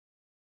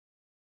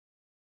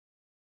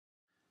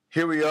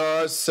Here we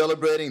are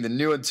celebrating the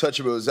new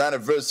Untouchables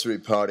anniversary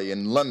party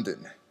in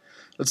London.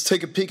 Let's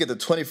take a peek at the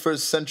 21st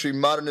century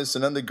modernist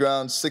and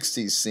underground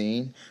 60s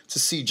scene to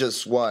see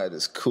just why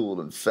this cool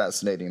and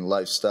fascinating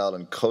lifestyle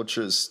and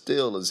culture is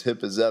still as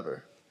hip as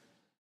ever.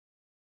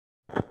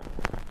 1,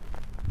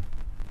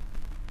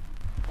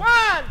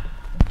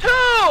 2,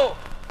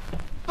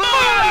 3!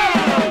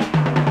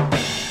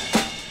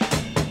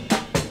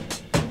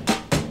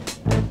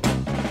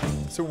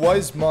 So why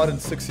is modern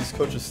 60s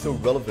culture still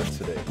relevant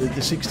today? The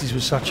 60s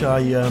was such a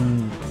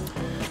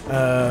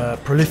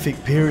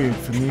prolific period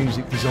for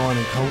music, design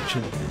and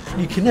culture.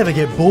 You can never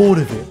get bored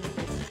of it.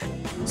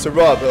 So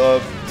Rob,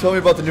 tell me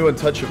about the new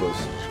Untouchables.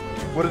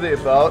 What are they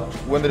about?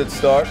 When did it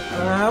start?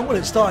 Well,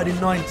 it started in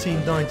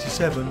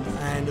 1997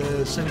 and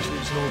essentially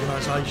it's an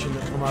organisation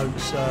that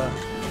promotes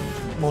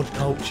mod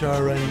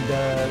culture and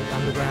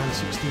underground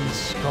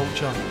 60s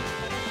culture.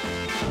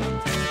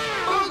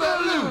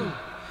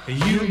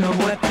 You know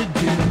what to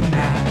do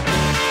now.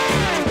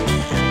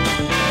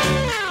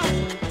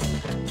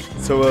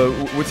 So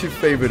what's your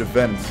favourite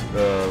event?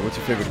 What's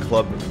your favourite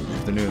club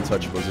of the new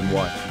Untouchables and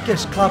why? I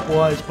guess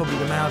club-wise, probably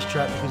the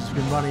Mousetrap because it's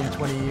been running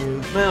 20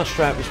 years.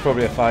 Mousetrap is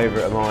probably a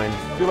favourite of mine.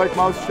 Do you like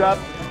Mousetrap?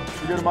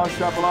 You go to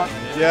Mousetrap a lot?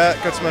 Yeah,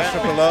 go to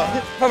Mousetrap a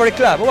lot. Favorite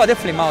club? Oh,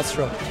 definitely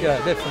Mousetrap.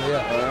 Yeah, definitely,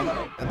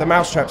 yeah. The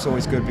Mousetrap's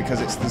always good because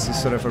this is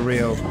sort of a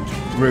real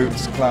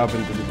roots club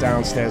and the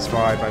downstairs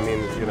vibe. I mean,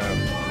 you know,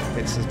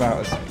 it's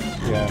about as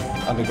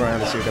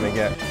underground as you're going to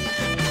get.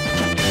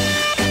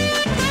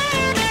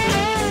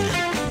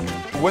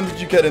 When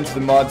did you get into the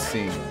mod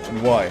scene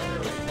and why?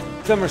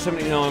 Summer of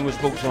 '79 was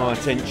brought to my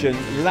attention.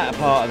 The latter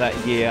part of that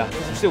year,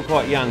 I was still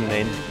quite young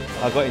then,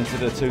 I got into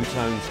the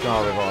two-tone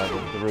ska revival,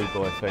 the Rude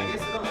Boy thing,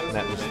 and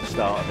that was the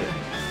start of it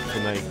for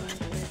me.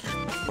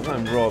 I've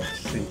known Rob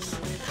since,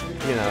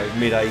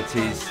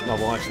 mid-80s. My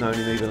wife's known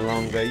him even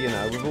longer.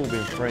 We've all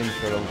been friends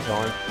for a long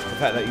time. The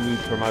fact that he would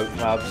promote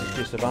clubs is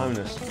just a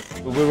bonus.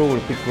 But we're all a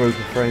big group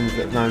of friends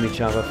that have known each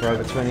other for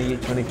over 20,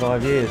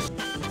 25 years.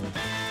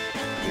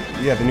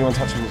 Yeah, the new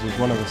Untouchables was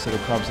one of the sort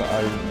of clubs that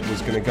I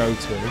was going to go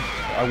to.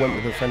 I went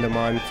with a friend of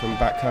mine from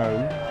back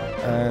home,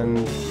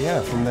 and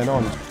yeah, from then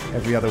on,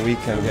 every other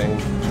weekend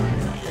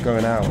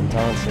going out and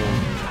dancing,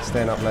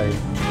 staying up late.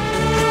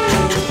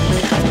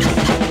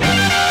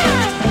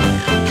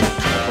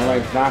 My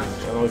name's Nat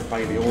and I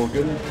play the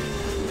organ.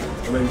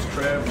 My name's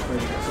Trev, I play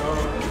the guitar.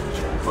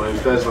 My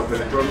name's Des, I play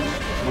the drums.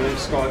 My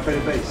name's Sky, I play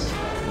the bass.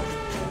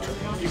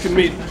 You can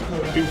meet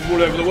people from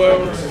all over the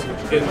world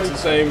in the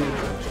same...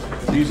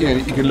 You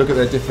can look at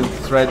their different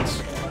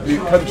threads, the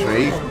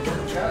country,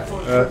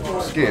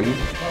 skin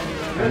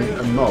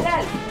and mob. You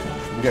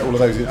can get all of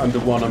those under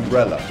one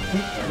umbrella.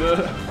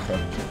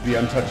 The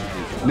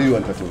Untouchables, new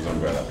Untouchables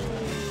umbrella.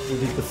 We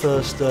did the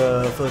first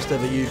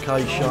ever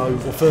UK show,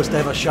 or first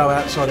ever show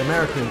outside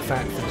America in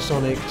fact, for the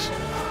Sonics,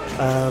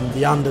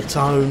 the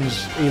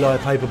Undertones, Eli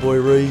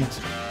Paperboy Reed.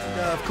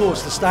 Of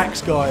course the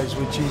Stax guys,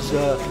 which is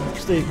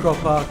Steve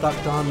Cropper, Duck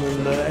Dunn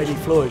and Eddie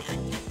Floyd.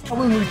 I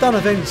mean, we've done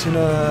events in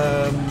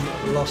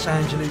Los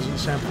Angeles and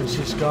San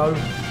Francisco.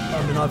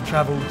 I mean, I've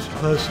travelled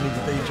personally to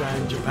DJ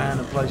in Japan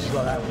and places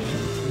like that, which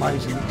is an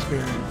amazing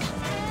experience.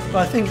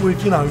 But I think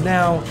with,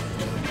 now,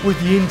 with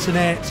the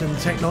internet and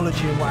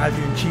technology and what have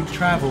you, and cheap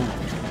travel,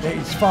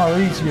 it's far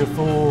easier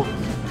for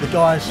the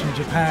guys from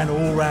Japan or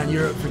all around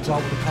Europe, for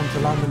example, to come to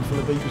London for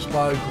the Be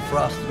Bespoke or for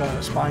us to go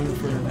to Spain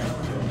for an event.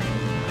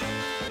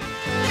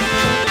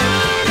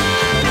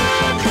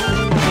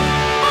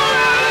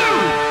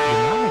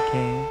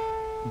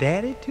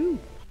 Daddy too.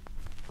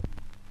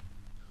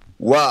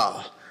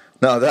 Wow,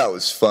 now that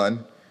was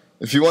fun.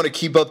 If you want to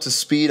keep up to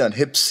speed on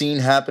hip scene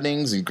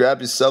happenings and grab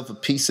yourself a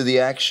piece of the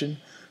action,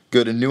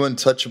 go to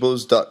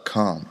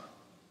newuntouchables.com.